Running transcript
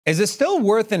Is it still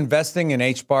worth investing in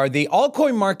HBAR? The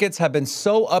altcoin markets have been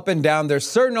so up and down. There's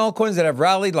certain altcoins that have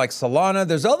rallied like Solana.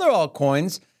 There's other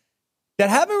altcoins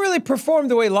that haven't really performed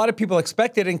the way a lot of people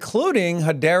expected, including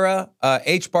Hedera,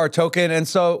 HBAR token. And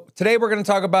so today we're going to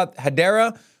talk about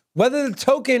Hedera, whether the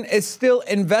token is still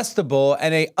investable,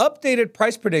 and a updated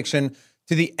price prediction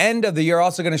to the end of the year.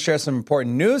 Also going to share some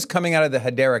important news coming out of the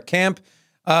Hedera camp.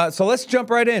 So let's jump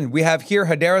right in. We have here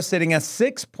Hedera sitting at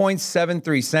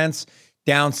 6.73 cents.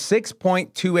 Down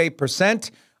 6.28%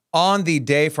 on the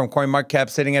day from CoinMarketCap,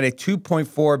 sitting at a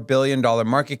 $2.4 billion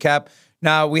market cap.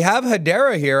 Now, we have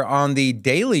Hedera here on the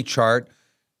daily chart.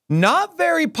 Not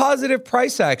very positive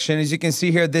price action. As you can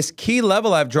see here, this key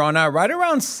level I've drawn out right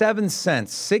around 7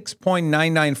 cents,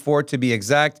 6.994 to be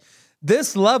exact.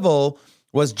 This level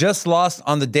was just lost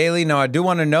on the daily. Now, I do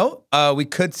want to note we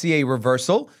could see a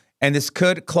reversal, and this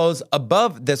could close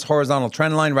above this horizontal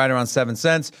trend line right around 7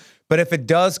 cents. But if it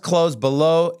does close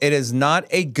below, it is not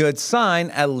a good sign,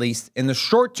 at least in the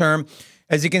short term.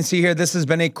 As you can see here, this has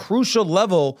been a crucial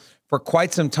level for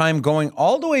quite some time, going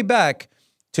all the way back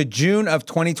to June of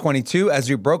 2022, as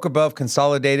we broke above,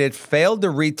 consolidated, failed to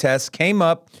retest, came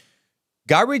up,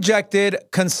 got rejected,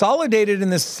 consolidated in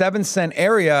this 7 cent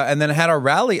area, and then had a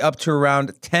rally up to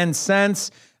around 10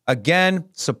 cents. Again,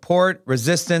 support,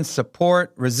 resistance,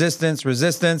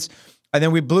 resistance. And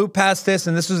then we blew past this,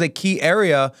 and this was a key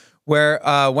area where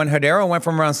when Hedera went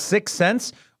from around 6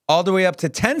 cents all the way up to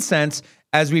 10 cents,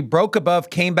 as we broke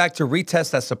above, came back to retest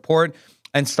that support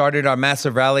and started our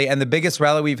massive rally. And the biggest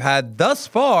rally we've had thus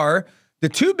far, the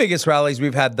two biggest rallies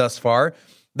we've had thus far,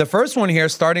 the first one here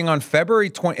starting on February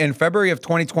of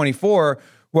 2024,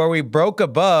 where we broke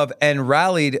above and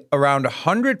rallied around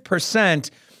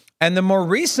 100%. And the more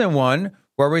recent one,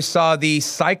 where we saw the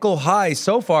cycle high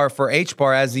so far for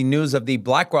HBAR as the news of the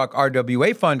BlackRock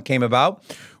RWA fund came about.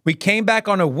 We came back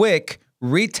on a wick,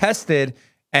 retested,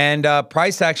 and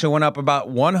price action went up about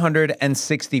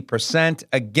 160%.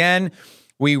 Again,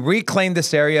 we reclaimed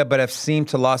this area, but have seemed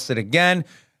to lost it again.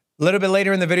 A little bit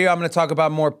later in the video, I'm going to talk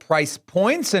about more price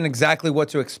points and exactly what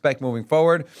to expect moving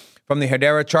forward from the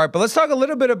Hedera chart. But let's talk a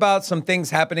little bit about some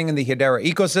things happening in the Hedera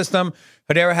ecosystem.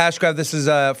 Hedera Hashgraph, this is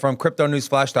from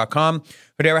cryptonewsflash.com.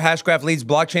 Hedera Hashgraph leads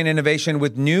blockchain innovation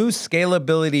with new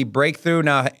scalability breakthrough.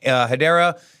 Now,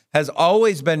 Hedera has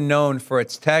always been known for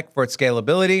its tech, for its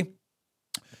scalability.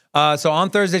 So on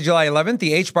Thursday, July 11th,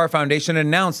 the HBAR Foundation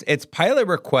announced its pilot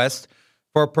request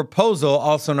for a proposal,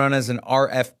 also known as an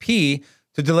RFP,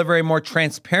 to deliver a more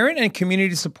transparent and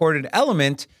community-supported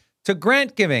element to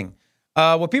grant giving.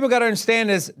 What people got to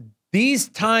understand is these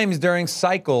times during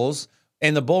cycles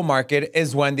in the bull market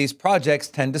is when these projects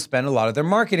tend to spend a lot of their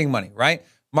marketing money, right?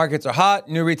 Markets are hot.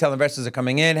 New retail investors are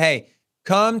coming in. Hey,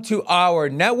 come to our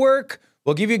network.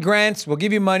 We'll give you grants. We'll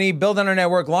give you money. Build on our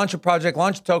network. Launch a project.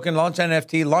 Launch a token. Launch an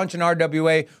NFT. Launch an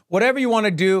RWA. Whatever you want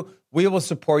to do, we will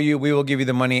support you. We will give you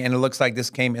the money. And it looks like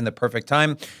this came in the perfect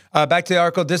time. Back to the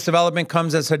article. This development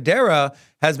comes as Hedera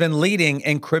has been leading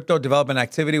in crypto development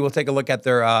activity. We'll take a look at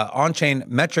their on-chain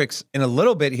metrics in a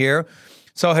little bit here.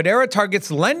 So Hedera targets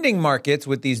lending markets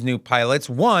with these new pilots.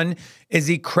 One is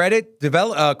the credit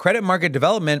market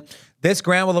development. This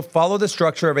grant will follow the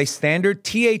structure of a standard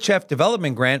THF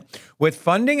development grant with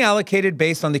funding allocated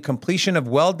based on the completion of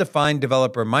well-defined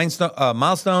developer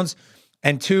milestones.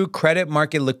 And two, credit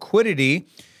market liquidity.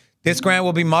 This grant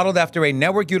will be modeled after a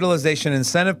network utilization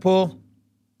incentive pool.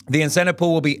 The incentive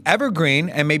pool will be evergreen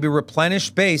and may be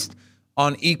replenished based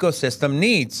on ecosystem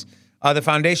needs. The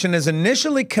foundation is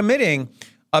initially committing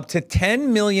up to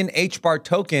 10 million HBAR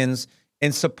tokens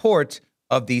in support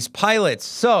of these pilots.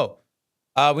 So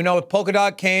we know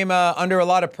Polkadot came under a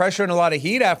lot of pressure and a lot of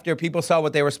heat after people saw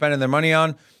what they were spending their money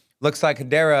on. Looks like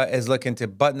Hedera is looking to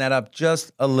button that up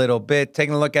just a little bit.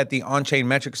 Taking a look at the on-chain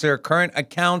metrics here. Current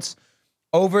accounts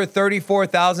over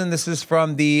 34,000. This is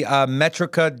from the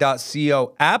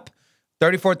Metrica.co app.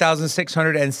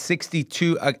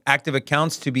 34,662 active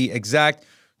accounts to be exact.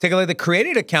 Take a look at the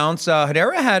created accounts.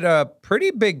 Hedera had a pretty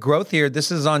big growth here.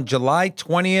 This is on July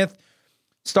 20th.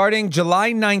 Starting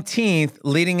July 19th,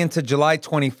 leading into July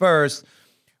 21st,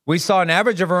 we saw an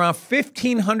average of around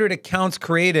 1,500 accounts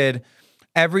created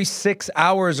every 6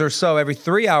 hours or so, every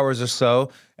 3 hours or so.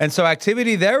 And so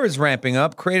activity there is ramping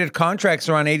up. Created contracts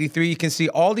around 83. You can see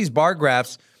all these bar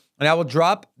graphs, and I will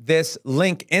drop this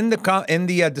link in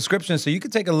the description so you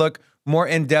can take a look more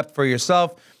in depth for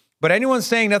yourself. But anyone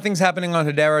saying nothing's happening on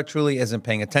Hedera truly isn't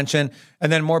paying attention.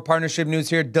 And then more partnership news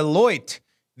here. Deloitte,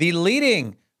 the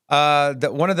leading,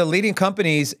 one of the leading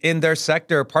companies in their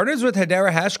sector, partners with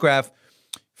Hedera Hashgraph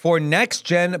for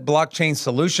next-gen blockchain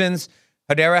solutions.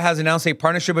 Hedera has announced a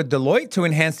partnership with Deloitte to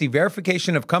enhance the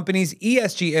verification of companies'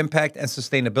 ESG impact and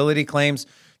sustainability claims.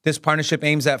 This partnership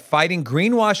aims at fighting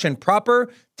greenwash and proper,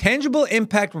 tangible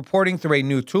impact reporting through a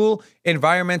new tool,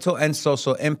 environmental and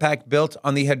social impact, built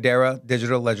on the Hedera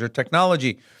digital ledger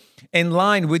technology. In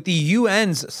line with the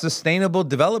UN's Sustainable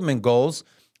Development Goals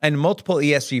and multiple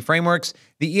ESG frameworks,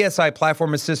 the ESI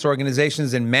platform assists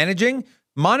organizations in managing,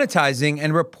 monetizing,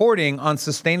 and reporting on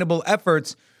sustainable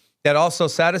efforts that also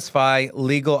satisfy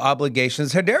legal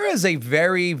obligations. Hedera is a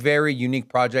very, very unique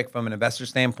project from an investor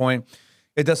standpoint.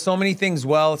 It does so many things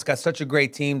well. It's got such a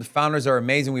great team. The founders are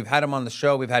amazing. We've had them on the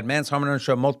show. We've had Mance Harmon on the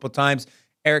show multiple times,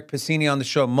 Eric Piscini on the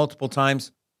show multiple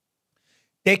times.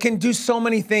 They can do so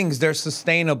many things. They're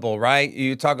sustainable, right?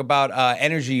 You talk about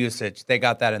energy usage. They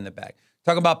got that in the bag.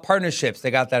 Talk about partnerships. They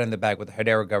got that in the bag with the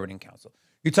Hedera Governing Council.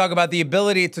 You talk about the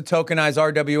ability to tokenize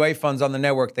RWA funds on the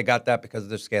network. They got that because of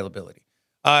their scalability.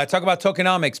 Talk about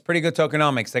tokenomics. Pretty good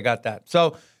tokenomics. They got that.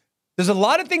 So there's a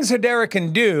lot of things Hedera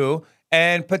can do,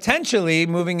 and potentially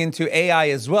moving into AI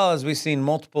as well, as we've seen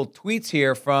multiple tweets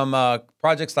here from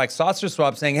projects like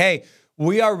SaucerSwap saying, hey,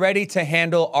 we are ready to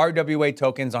handle RWA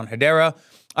tokens on Hedera.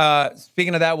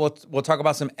 Speaking of that, we'll talk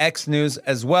about some X news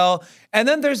as well. And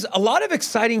then there's a lot of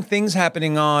exciting things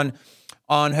happening on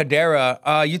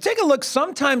Hedera. You take a look,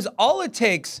 sometimes all it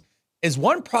takes is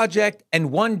one project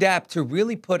and one dApp to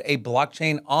really put a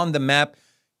blockchain on the map.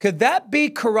 Could that be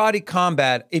Karate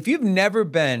Combat? If you've never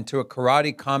been to a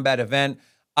Karate Combat event,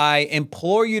 I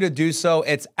implore you to do so.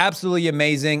 It's absolutely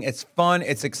amazing. It's fun.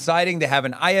 It's exciting. They have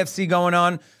an IFC going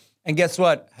on. And guess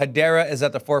what? Hedera is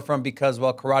at the forefront because,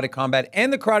 well, Karate Combat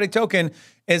and the Karate token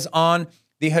is on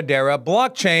the Hedera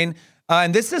blockchain.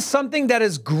 And this is something that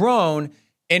has grown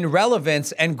in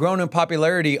relevance and grown in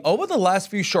popularity over the last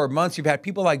few short months. You've had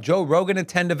people like Joe Rogan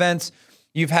attend events.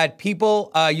 You've had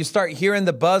people, you start hearing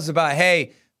the buzz about,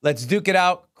 hey, let's duke it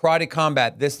out, Karate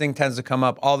Combat. This thing tends to come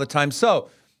up all the time. So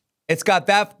it's got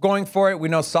that going for it. We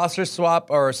know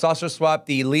SaucerSwap,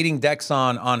 the leading DEX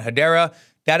on Hedera.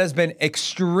 That has been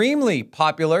extremely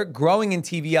popular, growing in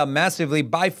TVL massively,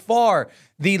 by far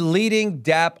the leading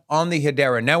dApp on the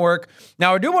Hedera network.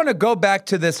 Now, I do want to go back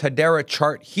to this Hedera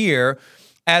chart here.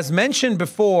 As mentioned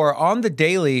before, on the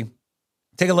daily,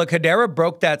 take a look. Hedera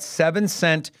broke that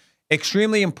 7-cent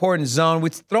extremely important zone. We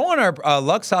throw on our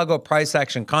Lux Algo price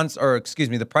action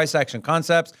the price action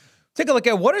concepts. Take a look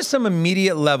at what are some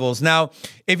immediate levels. Now,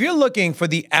 if you're looking for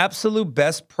the absolute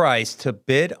best price to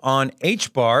bid on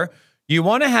HBAR, you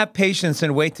want to have patience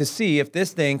and wait to see if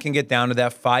this thing can get down to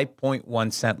that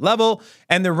 5.1 cent level.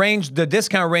 And the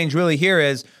discount range really here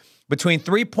is between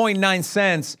 3.9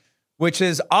 cents, which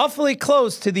is awfully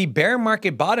close to the bear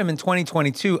market bottom in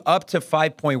 2022, up to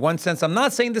 5.1 cents. I'm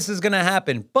not saying this is going to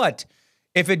happen, but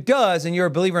if it does, and you're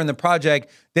a believer in the project,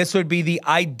 this would be the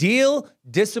ideal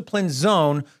disciplined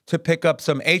zone to pick up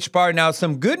some HBAR. Now,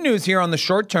 some good news here on the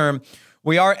short term.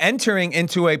 We are entering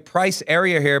into a price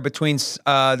area here between,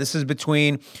 this is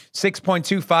between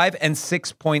 6.25 and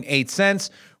 6.8 cents,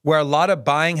 where a lot of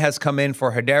buying has come in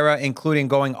for Hedera, including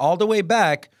going all the way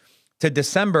back to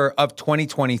December of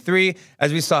 2023,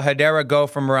 as we saw Hedera go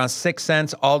from around 6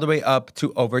 cents all the way up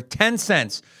to over 10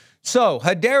 cents. So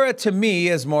Hedera, to me,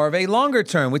 is more of a longer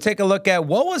term. We take a look at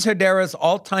what was Hedera's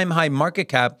all-time high market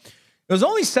cap. It was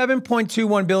only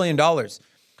 $7.21 billion.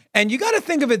 And you got to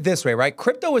think of it this way, right?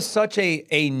 Crypto is such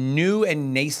a new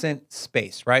and nascent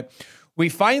space, right? We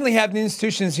finally have the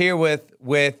institutions here with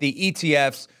the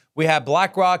ETFs. We have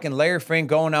BlackRock and Larry Fink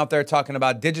going out there talking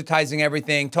about digitizing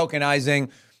everything, tokenizing.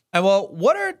 And well,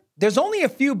 there's only a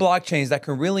few blockchains that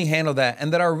can really handle that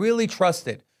and that are really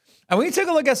trusted. And when you take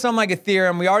a look at something like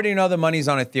Ethereum, we already know the money's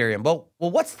on Ethereum. Well,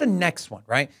 what's the next one,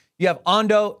 right? You have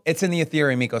Ondo, it's in the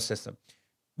Ethereum ecosystem.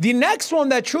 The next one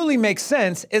that truly makes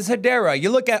sense is Hedera. You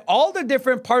look at all the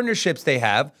different partnerships they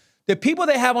have, the people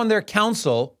they have on their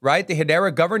council, right? The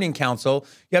Hedera Governing Council.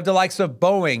 You have the likes of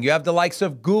Boeing. You have the likes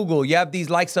of Google. You have these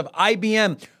likes of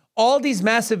IBM. All these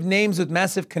massive names with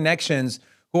massive connections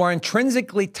who are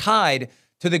intrinsically tied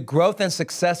to the growth and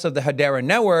success of the Hedera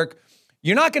network.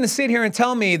 You're not going to sit here and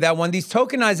tell me that when these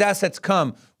tokenized assets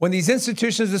come, when these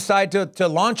institutions decide to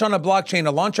launch on a blockchain,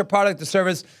 to launch a product or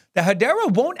service, the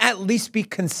Hedera won't at least be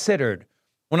considered.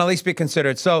 So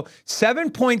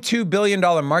 $7.2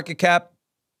 billion market cap,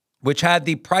 which had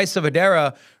the price of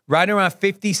Hedera right around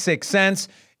 56 cents.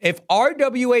 If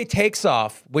RWA takes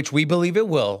off, which we believe it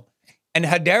will, and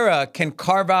Hedera can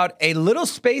carve out a little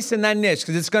space in that niche,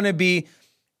 because it's going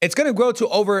to grow to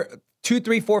over $2,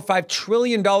 $3, $4, $5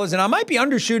 trillion, and I might be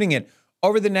undershooting it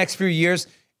over the next few years.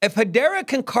 If Hedera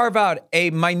can carve out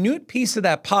a minute piece of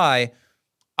that pie,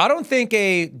 I don't think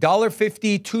a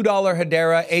 $1.50, $2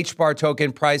 Hedera HBAR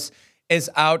token price is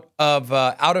out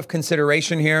of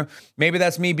consideration here. Maybe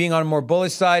that's me being on a more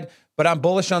bullish side, but I'm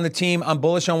bullish on the team. I'm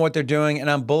bullish on what they're doing, and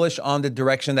I'm bullish on the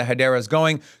direction that Hedera is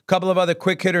going. A couple of other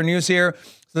quick hitter news here.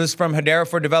 So this is from Hedera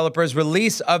for developers.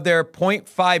 Release of their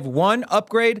 0.51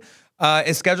 upgrade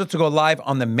is scheduled to go live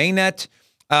on the mainnet.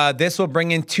 This will bring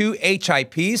in 2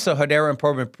 HIPs, so Hedera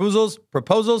Improvement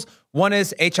proposals. One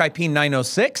is HIP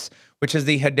 906, which is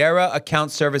the Hedera Account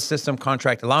Service System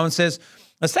Contract Allowances.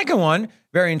 The second one,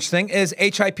 very interesting, is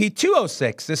HIP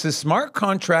 206. This is Smart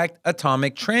Contract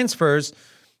Atomic Transfers.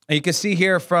 And you can see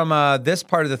here from this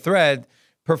part of the thread,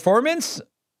 performance.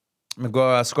 I'm going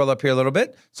to go scroll up here a little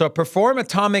bit. So perform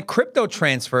atomic crypto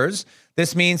transfers.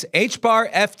 This means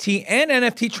HBAR, FT, and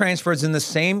NFT transfers in the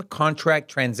same contract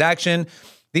transaction.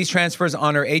 These transfers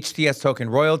honor HTS token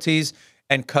royalties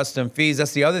and custom fees.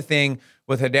 That's the other thing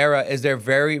with Hedera is they're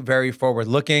very, very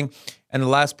forward-looking. And the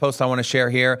last post I want to share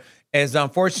here is,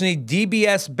 unfortunately,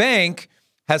 DBS Bank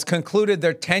has concluded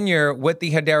their tenure with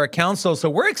the Hedera Council. So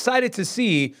we're excited to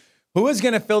see who is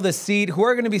going to fill this seat, who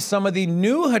are going to be some of the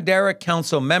new Hedera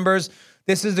Council members.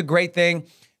 This is the great thing.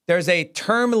 There's a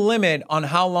term limit on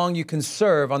how long you can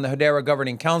serve on the Hedera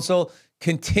Governing Council,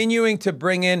 continuing to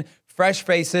bring in fresh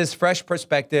faces, fresh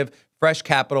perspective, fresh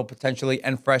capital potentially,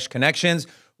 and fresh connections.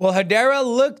 Will Hedera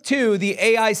look to the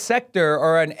AI sector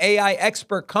or an AI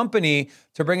expert company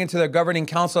to bring into their governing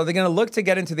council? Are they going to look to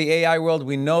get into the AI world?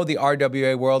 We know the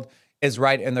RWA world is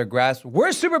right in their grasp.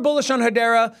 We're super bullish on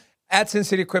Hedera at Sin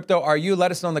City Crypto. Are you? Let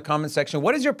us know in the comment section.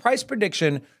 What is your price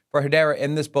prediction for Hedera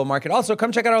in this bull market? Also,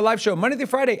 come check out our live show Monday through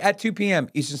Friday at 2 p.m.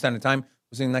 Eastern Standard Time.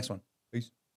 We'll see you in the next one. Peace.